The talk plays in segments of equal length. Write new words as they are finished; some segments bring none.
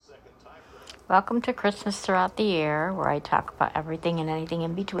Welcome to Christmas Throughout the Year, where I talk about everything and anything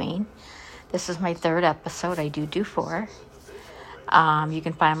in between. This is my third episode. I do four. You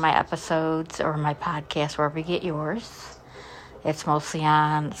can find my episodes or my podcast wherever you get yours. It's mostly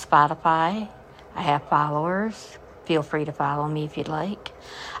on Spotify. I have followers. Feel free to follow me if you'd like.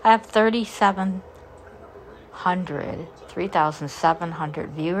 I have 3,700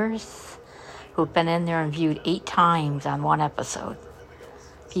 viewers who've been in there and viewed 8 times on one episode.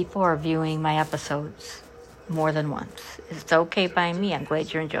 People are viewing my episodes more than once. It's okay by me. I'm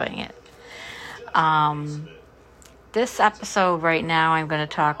glad you're enjoying it. This episode right now I'm going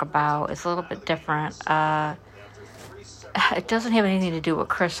to talk about is a little bit different. It doesn't have anything to do with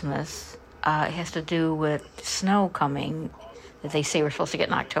Christmas. It has to do with snow coming that they say we're supposed to get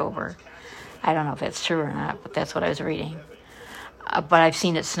in October. I don't know if that's true or not, but that's what I was reading. But I've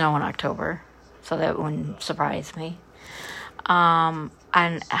seen it snow in October, so that wouldn't surprise me. On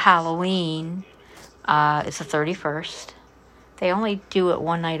Halloween, it's the 31st. They only do it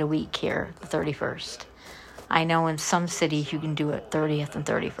one night a week here, the 31st. I know in some cities you can do it 30th and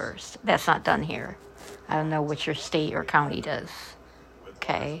 31st. That's not done here. I don't know what your state or county does.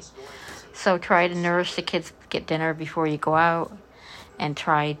 Okay? So try to nourish the kids, get dinner before you go out, and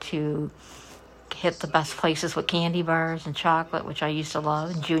try to hit the best places with candy bars and chocolate, which I used to love,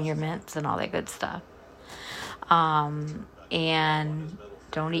 and junior mints and all that good stuff. And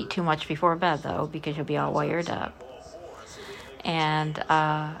don't eat too much before bed, though, because you'll be all wired up. And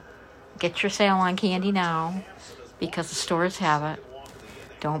get your sale on candy now, because the stores have it.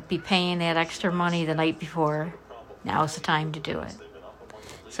 Don't be paying that extra money the night before. Now's the time to do it.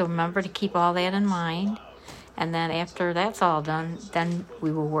 So remember to keep all that in mind. And then after that's all done, then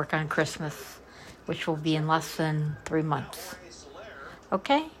we will work on Christmas, which will be in less than 3 months.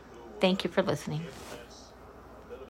 Okay? Thank you for listening.